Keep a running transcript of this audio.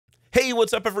Hey,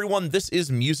 what's up everyone? This is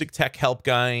Music Tech Help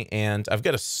Guy, and I've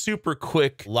got a super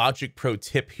quick Logic Pro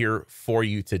tip here for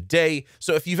you today.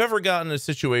 So if you've ever gotten in a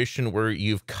situation where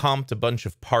you've comped a bunch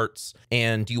of parts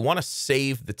and you want to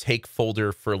save the take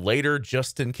folder for later,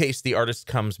 just in case the artist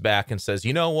comes back and says,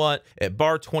 you know what, at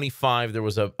bar 25, there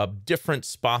was a different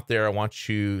spot there I want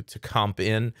you to comp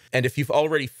in. And if you've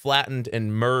already flattened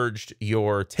and merged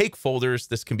your take folders,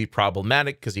 this can be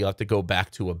problematic because you'll have to go back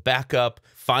to a backup,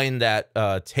 find that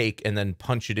take, and then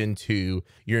punch it into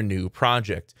your new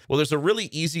project. Well, there's a really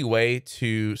easy way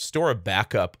to store a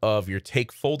backup of your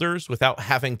take folders without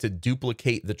having to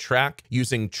duplicate the track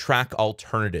using track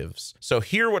alternatives. So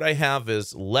here what I have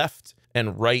is left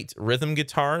and right rhythm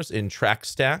guitars in track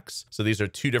stacks. So these are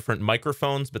two different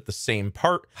microphones, but the same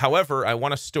part. However, I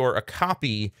want to store a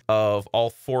copy of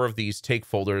all four of these take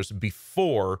folders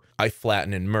before I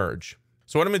flatten and merge.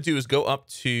 So what I'm going to do is go up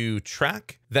to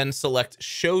track, then select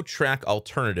show track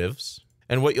alternatives.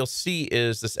 And what you'll see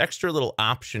is this extra little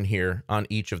option here on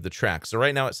each of the tracks. So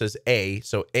right now it says A,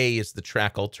 so A is the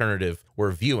track alternative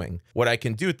we're viewing. What I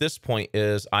can do at this point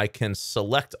is I can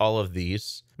select all of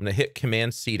these. I'm going to hit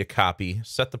Command C to copy,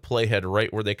 set the playhead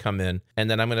right where they come in, and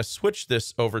then I'm going to switch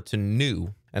this over to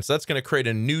new. And so that's going to create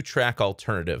a new track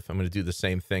alternative. I'm going to do the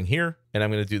same thing here, and I'm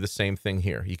going to do the same thing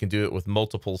here. You can do it with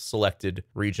multiple selected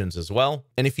regions as well.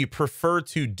 And if you prefer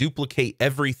to duplicate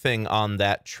everything on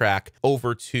that track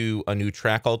over to a new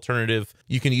track alternative,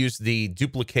 you can use the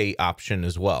duplicate option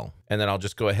as well. And then I'll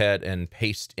just go ahead and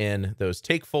paste in those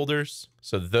take folders.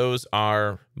 So those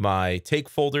are my take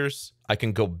folders. I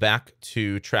can go back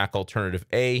to track alternative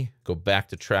A, go back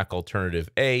to track alternative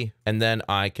A, and then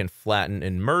I can flatten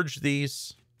and merge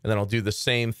these. And then I'll do the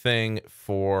same thing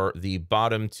for the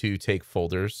bottom two take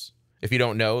folders. If you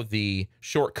don't know, the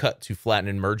shortcut to flatten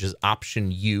and merge is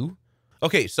Option U.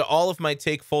 Okay, so all of my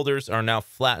take folders are now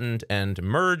flattened and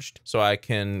merged, so I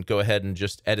can go ahead and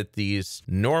just edit these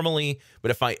normally.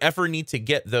 But if I ever need to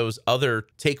get those other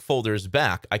take folders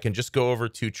back, I can just go over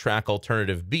to track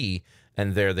alternative B,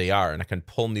 and there they are. And I can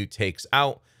pull new takes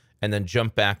out and then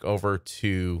jump back over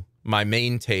to my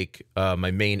main take,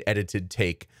 my main edited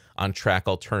take on track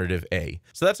alternative A.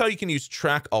 So that's how you can use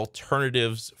track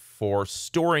alternatives for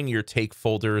storing your take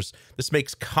folders. This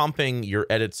makes comping your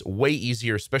edits way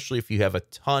easier, especially if you have a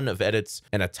ton of edits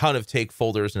and a ton of take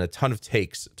folders and a ton of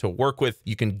takes to work with.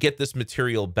 You can get this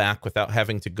material back without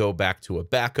having to go back to a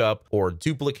backup or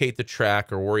duplicate the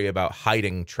track or worry about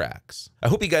hiding tracks. I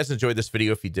hope you guys enjoyed this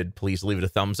video. If you did, please leave it a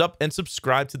thumbs up and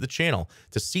subscribe to the channel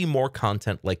to see more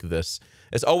content like this.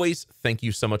 As always, thank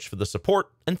you so much for the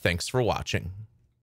support, and thanks for watching.